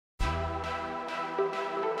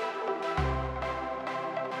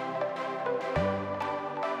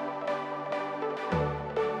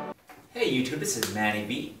Hey YouTube, this is Manny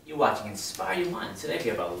B. You're watching Inspire You One. Today we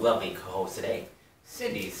have a lovely co-host today.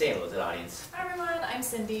 Cindy, say hello to the audience. Hi everyone, I'm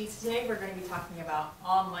Cindy. Today we're going to be talking about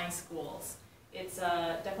online schools. It's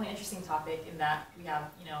definitely an interesting topic in that we have,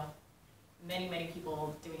 many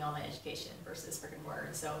people doing online education versus brick and mortar.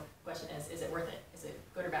 And so the question is it worth it? Is it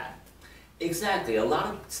good or bad? Exactly. A lot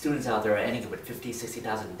of students out there are ending up with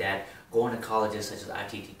 $50,000-$60,000 in debt, going to colleges such as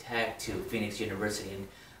ITT Tech to Phoenix University, and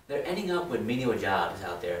they're ending up with menial jobs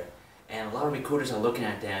out there. And a lot of recruiters are looking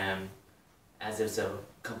at them as if it's a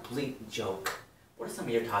complete joke. What are some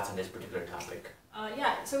of your thoughts on this particular topic?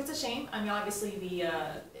 Yeah, so it's a shame. I mean, obviously the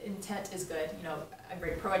intent is good. I'm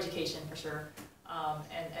very pro-education for sure.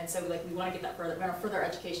 And so we want to get that further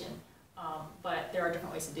education. But there are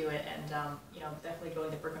different ways to do it, and definitely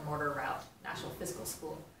going the brick and mortar route, national physical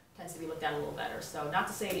school, tends to be looked at a little better. So not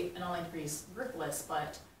to say an online degree is worthless,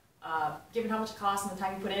 but given how much it costs and the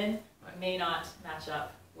time you put in, it may not match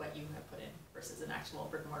up what you have put in versus an actual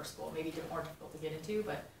brick and mortar school. Maybe more difficult to get into,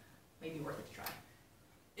 but maybe worth it to try.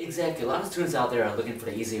 Exactly. A lot of students out there are looking for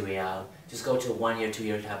the easy way out. Just go to 1-year,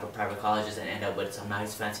 2-year type of private colleges and end up with some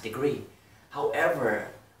nice fancy degree. However,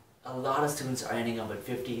 a lot of students are ending up with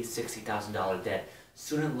 $50,000, $60,000 debt.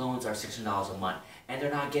 Student loans are $600 a month, and they're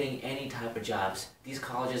not getting any type of jobs. These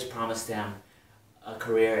colleges promise them a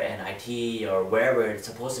career in IT or wherever it's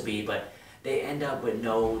supposed to be, but they end up with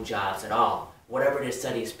no jobs at all. Whatever they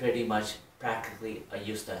study is pretty much practically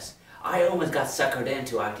useless. I almost got suckered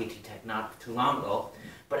into ITT Tech not too long ago,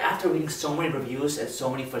 but after reading so many reviews and so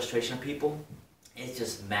many frustration of people, it's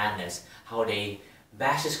just madness how they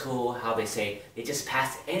bash the school, how they say they just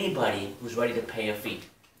pass anybody who's ready to pay a fee.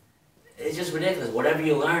 It's just ridiculous. Whatever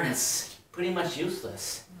you learn is pretty much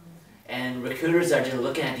useless. And recruiters are just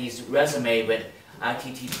looking at these resumes with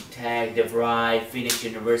ITT Tech, DeVry, Phoenix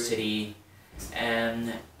University,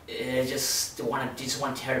 and they just want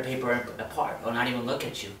to tear the paper apart or not even look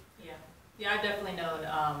at you. Yeah, I've definitely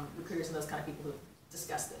known recruiters and those kind of people who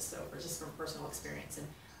discuss this. So, just from personal experience.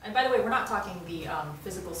 And by the way, we're not talking the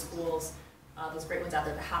physical schools, those great ones out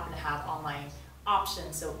there that happen to have online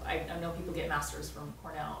options. So I know people get masters from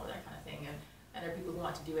Cornell or that kind of thing, and there are people who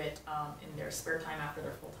want to do it in their spare time after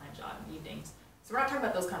their full-time job in the evenings. So we're not talking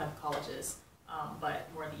about those kind of colleges, but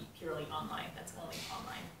more the purely online. That's only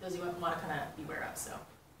online. Those you want to kind of beware of. So.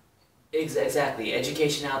 Exactly.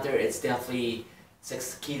 Education out there, it's definitely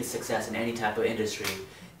key to success in any type of industry.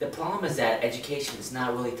 The problem is that education is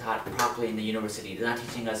not really taught properly in the university. They're not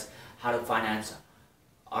teaching us how to finance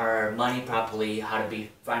our money properly, how to be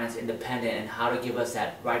finance independent, and how to give us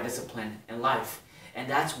that right discipline in life. And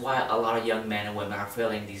that's why a lot of young men and women are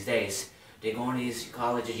failing these days. They go into these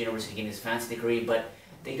colleges, universities, getting this fancy degree, but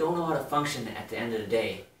they don't know how to function at the end of the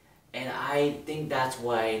day. And I think that's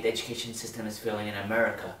why the education system is failing in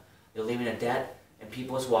America. They're leaving a debt in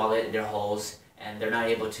people's wallet, in their holes, and they're not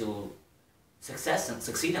able to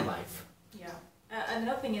succeed in life. Yeah. And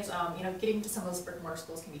another thing is, getting into some of those brick and mortar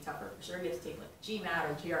schools can be tougher for sure. You have to take like GMAT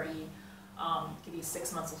or GRE. It could be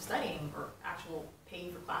 6 months of studying or actual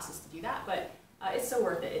paying for classes to do that. But it's still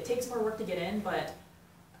worth it. It takes more work to get in, but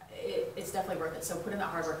it's definitely worth it. So put in that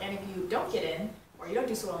hard work. And if you don't get in or you don't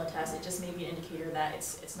do so well on the test, it just may be an indicator that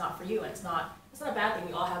it's not for you. And it's not a bad thing.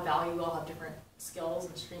 We all have value. We all have different skills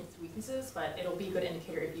and strengths, weaknesses. But it'll be a good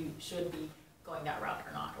indicator if you should be going that route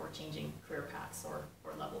or not, or changing career paths or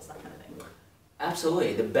levels, that kind of thing.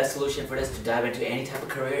 Absolutely. The best solution for this to dive into any type of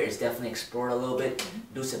career is definitely explore a little bit,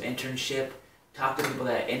 do some internship, talk to people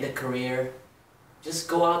that are in the career. Just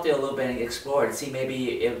go out there a little bit and explore and see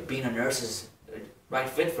maybe if being a nurse is the right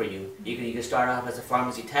fit for you. You can start off as a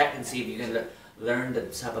pharmacy tech and see if you can learn the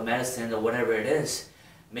type of medicine or whatever it is.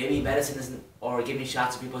 Maybe medicine isn't, or giving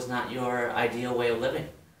shots to people is not your ideal way of living.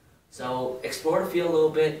 So explore the field a little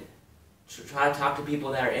bit, try to talk to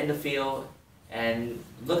people that are in the field, and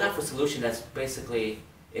look out for a solution that's basically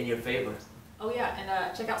in your favor. Oh yeah,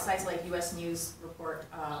 and check out sites like US News Report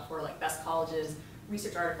for like best colleges,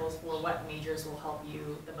 research articles for what majors will help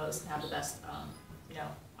you the most and have the best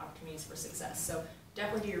opportunities for success. So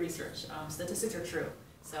definitely do your research. Statistics are true,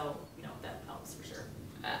 so that helps for sure.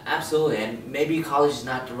 Absolutely, and maybe college is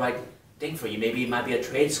not the right thing for you. Maybe it might be a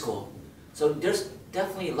trade school. So there's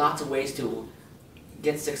definitely lots of ways to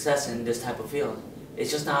get success in this type of field. It's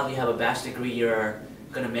just not that you have a bachelor's degree you're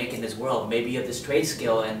going to make in this world. Maybe you have this trade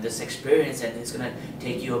skill and this experience and it's going to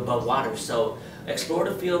take you above water. So explore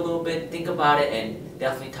the field a little bit, think about it, and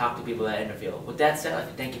definitely talk to people that are in the field. With that said, I'd like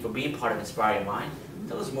to thank you for being part of Inspire Your Mind.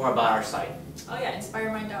 Tell us more about our site. Oh yeah,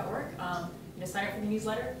 inspiremind.org. Sign up for the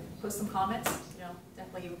newsletter, post some comments.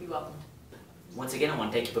 Definitely you will be welcomed. Once again, I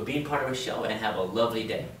want to thank you for being part of our show and have a lovely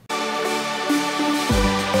day.